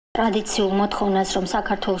ტრადიციულ მოთხოვნას, რომ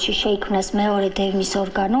საქართველოში შეიქმნას მეორე დევნის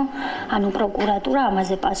ორგანო, ანუ პროკურატურა,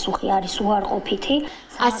 ამაზე პასუხი არის უარყოფითი.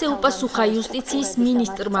 ასე უპასუხა იუსტიციის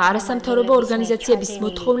მინისტრმა არასამთავრობო ორგანიზაციების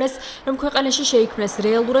მოთხოვნას, რომ ქვეყანაში შეიქმნას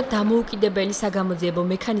რეალურად დამოუკიდებელი საგამოძიებო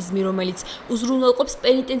მექანიზმი, რომელიც უზრუნველყოფს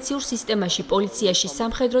პენიტენციურ სისტემაში, პოლიციაში,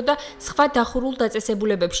 სამხედრო და სხვა დახურულ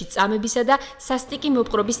დაწესებულებებში წამებისა და სასტიკი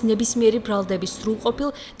მოპყრობის ნებისმიერი ბრალდების სრულყოფილ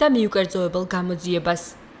და მიუკერძოებელ გამოძიებას.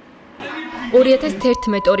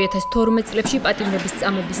 2011-2012 წლებში პატიმრების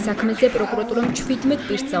წამების საქმეზე პროკურატურამ 17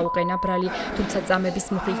 პირს წაუყენა ბრალი, თუმცა წამების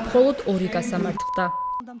მხრივ მხოლოდ 2 გასამართლდა.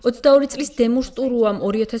 22 წლის დემურ სტურუამ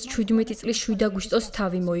 2017 წლის 7 აგვისტოს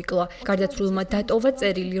თავი მოიკლა. გარდაცვლილმა დატოვა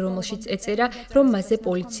წერილი, რომელშიც ეწერა, რომ მასზე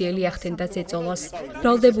პოლიციელი ახდენდა ზეწოლას.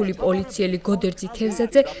 ბრალდებული პოლიციელი გოდერძი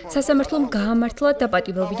თევზაძე სასამართლომ გაამართლა და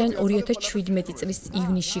პატიმრობიდან 2017 წლის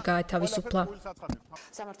ივნისში გაათავისუფლა.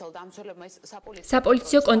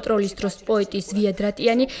 საპოლიციო კონტროლის დროს პოეტი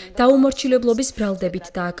ზვიადრატიანი დაუმორჩილებლობის ბრალდებით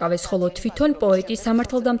დააკავეს, ხოლო თვითონ პოეტი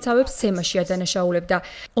სამართალდამცავებს სემაში ადანაშაულებდა.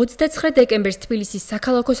 29 დეკემბერს თბილისის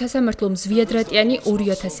საქალაქო სასამართლომ ზვიადრატიანი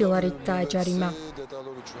 2000 ლარით დააჯარიმა.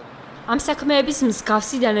 ამ საქმეების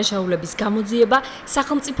მსგავსი დანაშაულების გამოძიება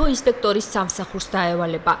სახელმწიფო ინსპექტორის სამსახურს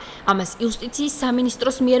დაევალება. ამას იუსტიციის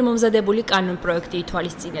სამინისტროს მიერ მომზადებული კანონპროექტი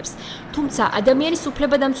ითვალისწინებს. თუმცა ადამიანის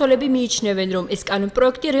უფლებადამცველები მიიჩნევენ, რომ ეს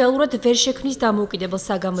კანონპროექტი რეალურად ვერ შექმნის დამოუკიდებელ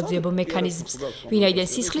საგამოძიებო მექანიზმს, ვინაიდან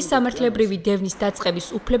სისხლის სამართლებრივი დევნის დაწყების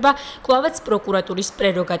უფლება კვლავაც პროკურატურის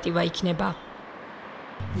პრეროგატივა იქნება.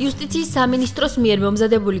 იუსტიციის სამინისტროს მიერ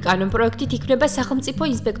მომზადებული კანონპროექტით იქნება სახელმწიფო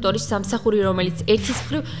ინსპექტორის სამსახური, რომელიც ერთის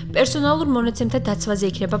მხრივ პერსონალურ მონაცემთა დაცვაზე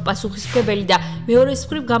იქნება პასუხისმგებელი და მეორეს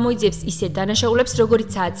მხრივ გამოიძიებს ისე დანაშაულებს,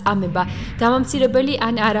 როგორიცაა წამება, დამამცირებელი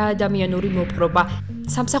ან არაადამიანური მოპყრობა,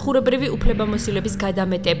 სამსახურებრივი უფლებამოსილების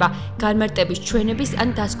გადამეტება, განმარტების ჩვენების ან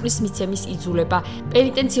დასკვნის მიცემის იძულება,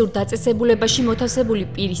 პენიტენციურ დაწესებულებაში მოთავსებული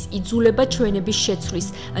პირის იძულება ჩვენების შეცვლის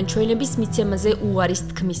ან ჩვენების მიცემაზე უარის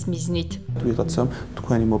თქმის მიზნით. ვიღაცამ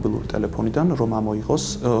თქვენი მობილური ტელეფონიდან რომ ამოიღოს,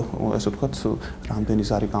 ესე ვთქვათ, რამდენი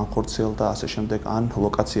ზარი განხორციელდა, ასე შემდეგ, ან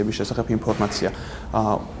ლოკაციების შესახებ ინფორმაცია.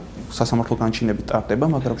 სასამართლო განჩინებით ტარდება,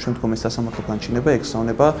 მაგრამ შემდგომი სასამართლო განჩინება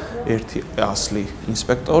ეგზავნება ერთი ასლი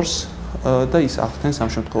ინსპექტორს და ის ახდენს ამ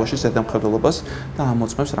შემთხვევაში ზედამხედველობას და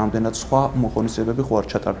ამოწმებს რამდენად სხვა მოხონისძიებები ხო არ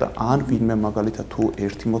ჩატარდა. ან ვინმე მაგალითად თუ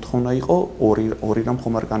ერთი მოთხოვნა იყო, ორი რამ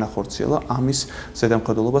ხომ არ განახორციელა, ამის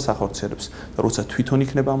ზედამხედველობას ახორციელებს. და როცა თვითონ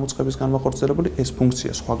იქნება ამ უწყების განმახორციელებელი, ეს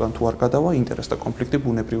ფუნქცია სხვაგან თუ არ გადავა, ინტერესთა კონფლიქტი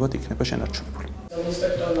ბუნებრივად იქნება შენარჩუნებული.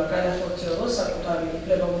 ინსპექტორმა განახორციელა საკუთარი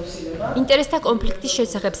უფლებამოსილება. ინტერესთა კონფლიქტის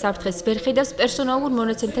შესახებ საფრთხეს ვერ ხედავს პერსონალურ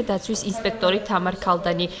მონაცემთა დაცვის ინსპექტორი თამარ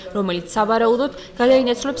ქალდანი, რომელიც სავარაუდოდ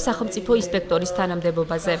გადაინაცვლებს სახელმწიფო ინსპექტორის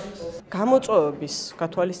თანამდებობაზე. გამოწვევების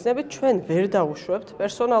გათვალისწინებით ჩვენ ვერ დაუშვებთ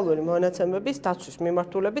პერსონალური მონაცემების დაცვის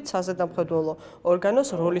მიმართულებით საზედამხედველო ორგანოს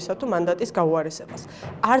როლისა თუ მანდატის გაუარესებას.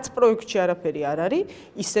 არც პროექტში არაფერი არ არის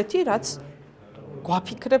ისეთი, რაც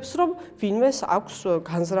გვაფიქრებს, რომ ვინმეს აქვს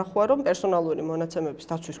განზრახვა, რომ პერსონალური მონაცემების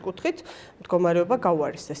დაცვის კუთხით მდგომარეობა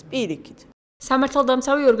გაუარესდეს. პირიქით.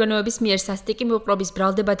 სამართალდამცავი ორგანოების მიერ სასტიკი მოპყრობის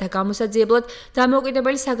ბრალდებათა გამოსაძიებლად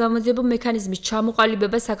დამოუკიდებელი საგამოძიებო მექანიზმის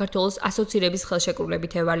ჩამოყალიბება საქართველოს ასოცირების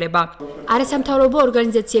ხელშეკრულებით ევალება. არასამთავრობო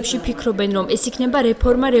ორგანიზაციებში ფიქრობენ, რომ ეს იქნება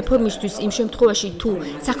რეფორმა რეფორმისთვის იმ შემთხვევაში, თუ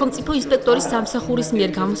სახელმწიფო ინსპექტორის სამსახურის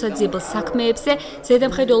მიერ გამოსაძიებელ საქმეებზე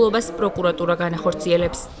ზედამხედველობას პროკურატურა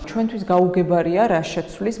განახორციელებს. ჩვენთვის გაუგებარია რა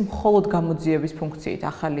შეცვლის მხოლოდ გამოძიების ფუნქციით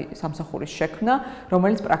ახალი სამსახურის შექმნა,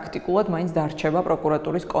 რომელიც პრაქტიკულად მაინც დარჩება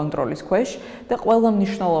პროკურატურის კონტროლის ქვეშ. და ყველა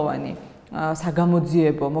მნიშვნელოვანი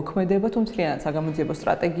საგამოძიებო მოქმედება თუ მთლიანად საგამოძიებო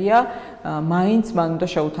სტრატეგია მაინც მან უნდა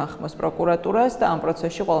შეუთანხმოს პროკურატურას და ამ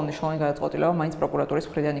პროცესში ყველა მნიშვნელოვანი გადაწყვეტილება მაინც პროკურატურის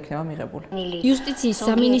მხრიდან იქნება მიღებული. იუსტიციის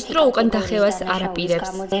სამინისტრო უკან დახევას არ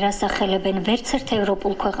აპირებს. ერასახელებენ ვერც ერთ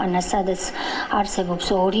ევროპულ ქვეყანას, სადაც არსებობს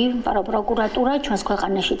ორი პროკურატურა, ჩვენს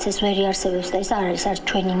ქვეყანაშიც ეს ვერ არსებობს და ეს არ არის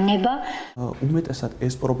ჩვენი ნება. უმეტესად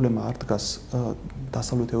ეს პრობლემა არ დგას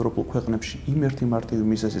დასავლეთ ევროპულ ქვეყნებში იმ ერთი მარტივი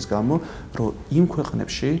მიზეზის გამო, რომ იმ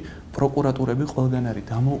ქვეყნებში პროკურატურები ყველგან არის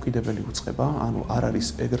დამოუკიდებელი უწყება, ანუ არ არის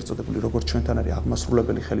ეგრეთ წოდებული როგორც ჩვენთან არის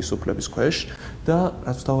აღმასრულებელი ხელისუფლების ქვეშ და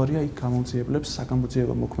რაც თავარია იქ გამოძიებლებს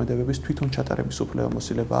საგამოძიებო მოქმედებების თვითონ ჩატარების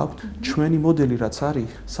უფლებამოსილება აქვთ. ჩვენი მოდელი რაც არის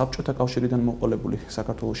საბჭოთა კავშირიდან მოყოლებული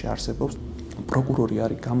საქართველოში არსებობს, პროკურორი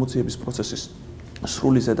არის გამოძიების პროცესის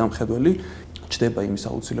სრული ზედამხედველი, ჩდება იმის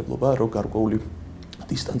აუცილებლობა, რომ გარკვეული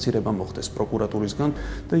დისტანცირება მოხდეს პროკურატურისგან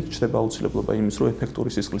და იქ ჩდება აუცილებლობა იმის, რომ ეფექტური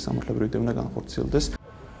სისხლის სამართლებრივი დევნა განხორციელდეს.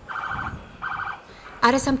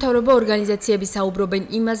 არასამთავრობო ორგანიზაციები საუბრობენ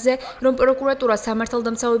იმაზე, რომ პროკურატურა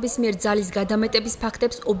სამართალდამცავების მიერ ძალის გადამეტების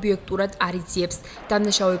ფაქტებს ობიექტურად არ იძიებს.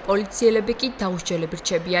 დამნაშავე პოლიციელები კი დაუსჯელები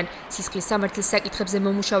რჩებიან. სისხლის სამართლის საკითხებზე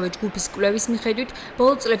მომუშავე ჯგუფის კვლევის მიხედვით,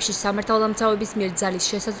 ბოლო წლებში სამართალდამცავების მიერ ძალის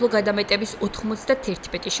შესაძლო გადამეტების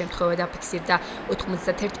 91 შემთხვევა დაფიქსირდა.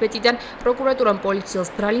 91-დან პროკურატურამ პოლიციელს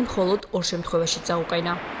ბრალი მხოლოდ 2 შემთხვევაში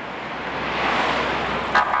წაუყენა.